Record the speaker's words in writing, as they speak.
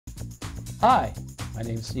Hi, my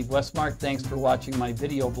name is Steve Westmark. Thanks for watching my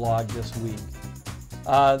video blog this week.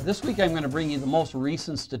 This week I'm going to bring you the most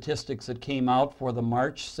recent statistics that came out for the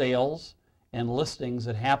March sales and listings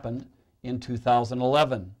that happened in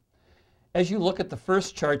 2011. As you look at the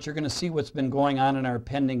first chart, you're going to see what's been going on in our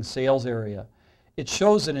pending sales area. It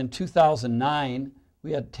shows that in 2009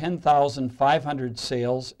 we had 10,500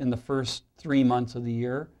 sales in the first 3 months of the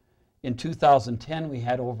year. In 2010 we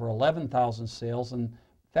had over 11,000 sales, and in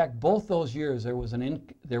fact both those years there was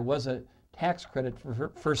a tax credit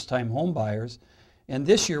for first-time home buyers, and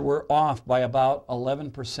this year we're off by about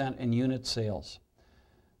 11% in unit sales.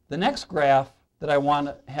 The next graph that I want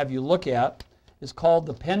to have you look at is called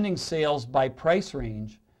the pending sales by price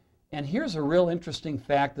range, and here's a real interesting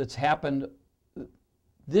fact that's happened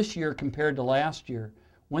this year compared to last year.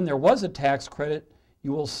 When there was a tax credit,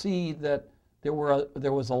 you will see that there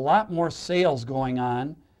was a lot more sales going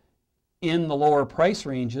on in the lower price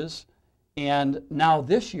ranges, and now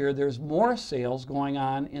this year there's more sales going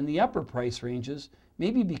on in the upper price ranges,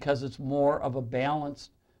 maybe because it's more of a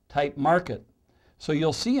balanced type market. So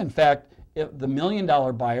you'll see, in fact, if the $1 million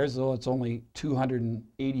buyers, though it's only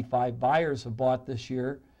 285 buyers have bought this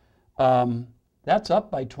year, that's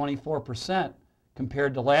up by 24%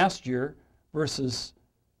 compared to last year, versus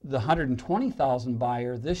the 120,000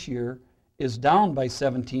 buyer this year is down by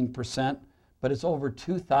 17%, but it's over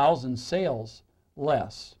 2,000 sales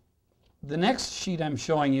less. The next sheet I'm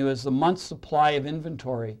showing you is the month's supply of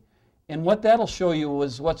inventory. And what that'll show you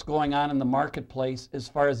is what's going on in the marketplace as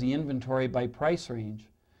far as the inventory by price range.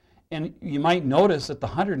 And you might notice that the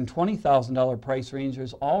 $120,000 price range,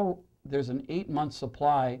 there's an 8-month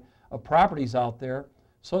supply of properties out there.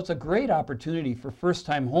 So it's a great opportunity for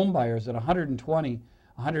first-time home buyers at 120,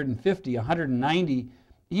 150, 190,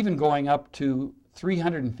 even going up to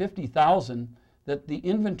 350,000, that the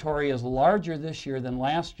inventory is larger this year than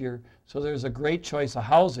last year, so there's a great choice of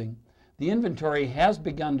housing. The inventory has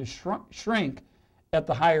begun to shrink at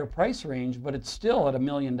the higher price range, but it's still at $1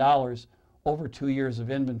 million over 2 years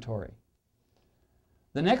of inventory.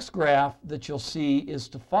 The next graph that you'll see is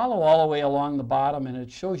to follow all the way along the bottom, and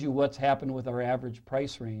it shows you what's happened with our average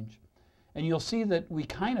price range. And you'll see that we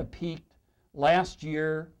kind of peaked last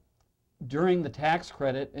year during the tax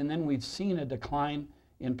credit, and then we've seen a decline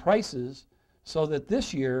in prices, so that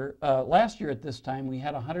this year, last year at this time, we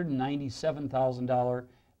had $197,000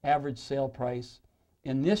 average sale price,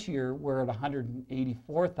 and this year we're at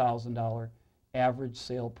 $184,000 average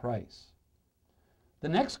sale price. The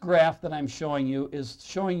next graph that I'm showing you is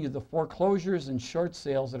showing you the foreclosures and short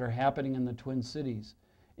sales that are happening in the Twin Cities.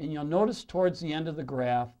 And you'll notice towards the end of the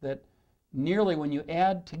graph that nearly, when you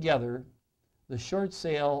add together the short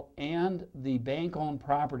sale and the bank-owned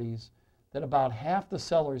properties, that about half the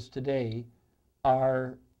sellers today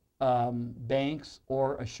are banks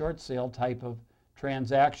or a short sale type of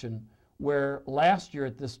transaction, where last year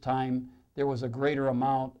at this time there was a greater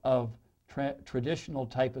amount of traditional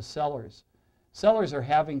type of sellers. Sellers are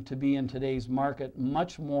having to be in today's market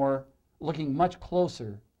much more, looking much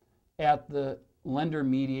closer at the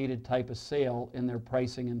lender-mediated type of sale in their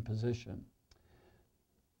pricing and position.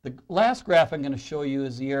 The last graph I'm going to show you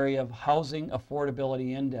is the area of Housing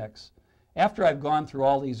Affordability Index. After I've gone through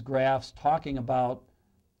all these graphs talking about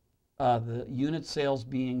the unit sales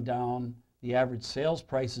being down, the average sales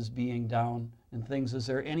prices being down, and things, is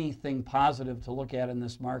there anything positive to look at in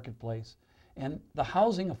this marketplace? And the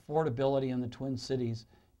housing affordability in the Twin Cities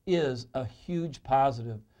is a huge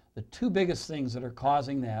positive. The two biggest things that are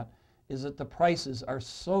causing that is that the prices are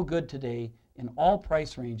so good today in all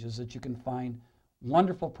price ranges that you can find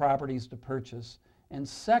wonderful properties to purchase. And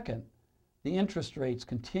second, the interest rates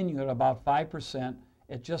continue at about 5%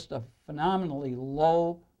 at just a phenomenally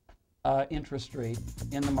low interest rate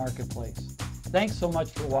in the marketplace. Thanks so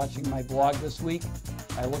much for watching my blog this week.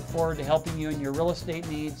 I look forward to helping you in your real estate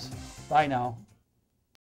needs. Bye now.